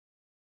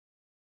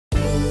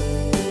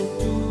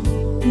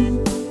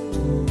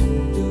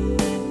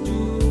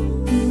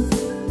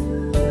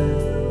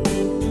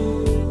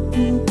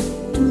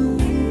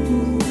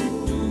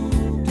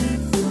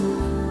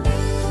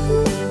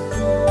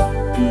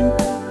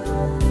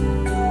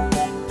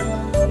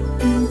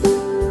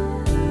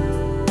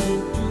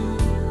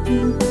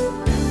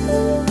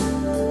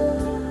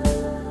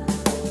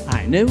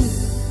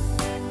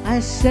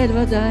said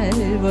that I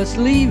was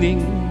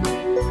leaving,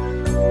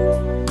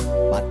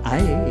 but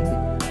I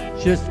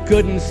just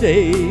couldn't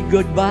say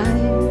goodbye.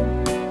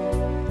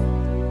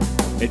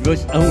 It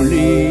was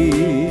only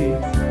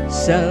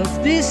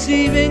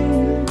self-deceiving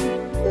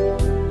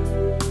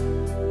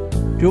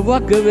to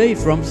walk away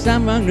from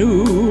someone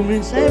who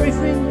means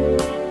everything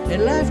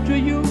in life to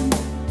you.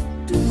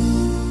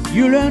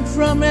 You learn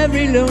from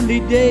every lonely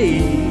day.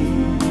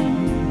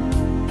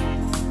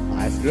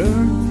 I've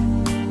learned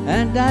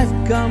and I've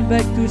come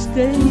back to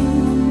stay.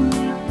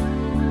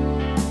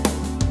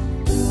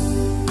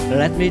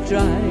 Let me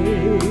try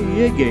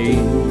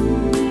again.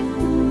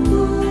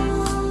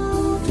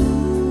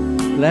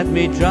 Let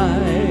me try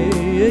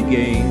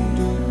again.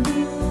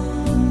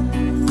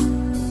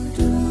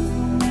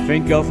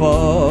 Think of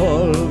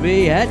all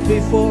we had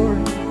before,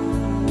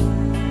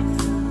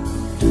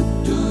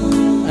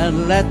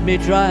 and let me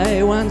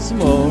try once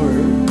more.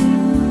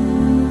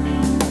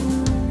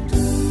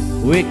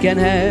 We can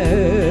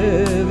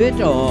have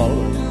it all,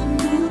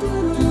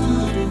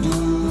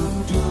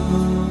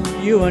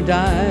 you and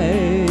I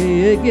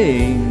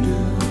again.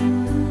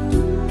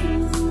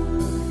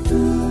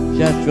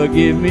 Just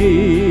forgive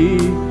me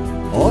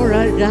or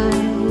I'll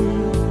die.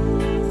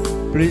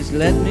 Please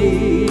let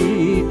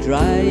me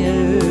try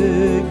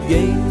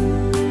again.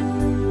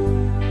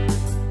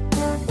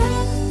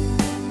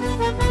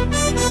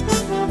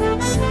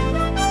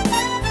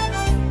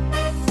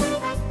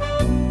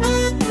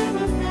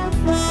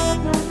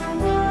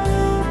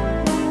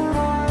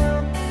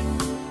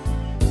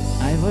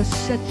 I was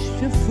such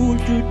a fool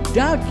to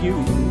doubt you,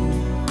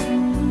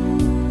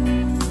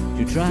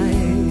 to try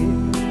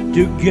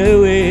to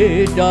go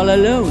it all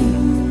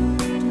alone.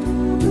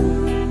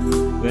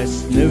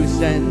 There's no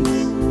sense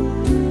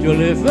to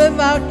live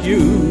without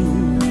you.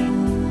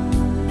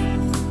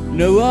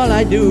 No, all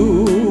I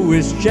do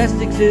is just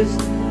exist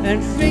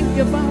and think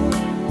about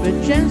the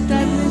chance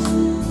I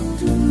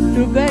missed.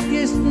 To beg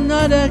is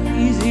not an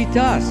easy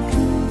task,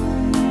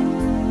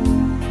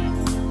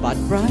 but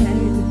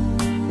pride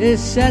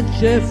is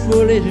such a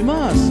foolish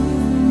mask.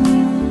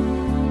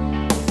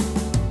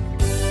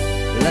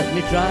 Let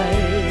me try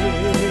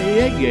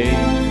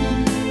again.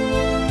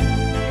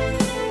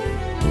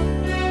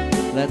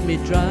 Let me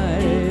try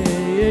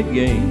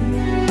again.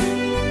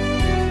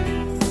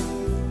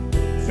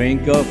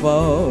 Think of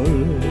all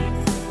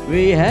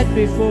we had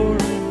before,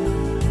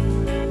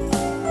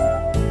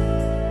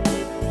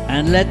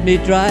 and let me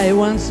try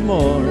once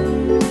more.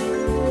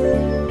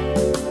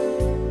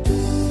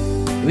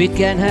 We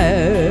can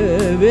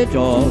have it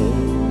all,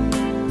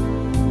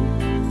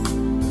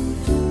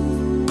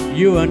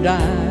 you and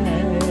I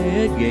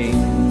again.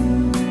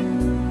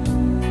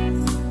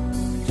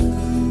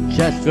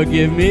 Just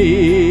forgive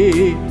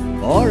me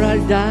or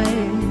I'll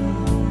die.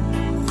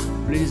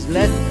 Please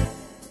let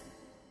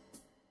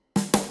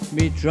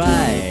me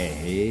try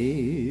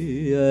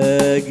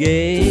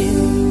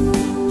again.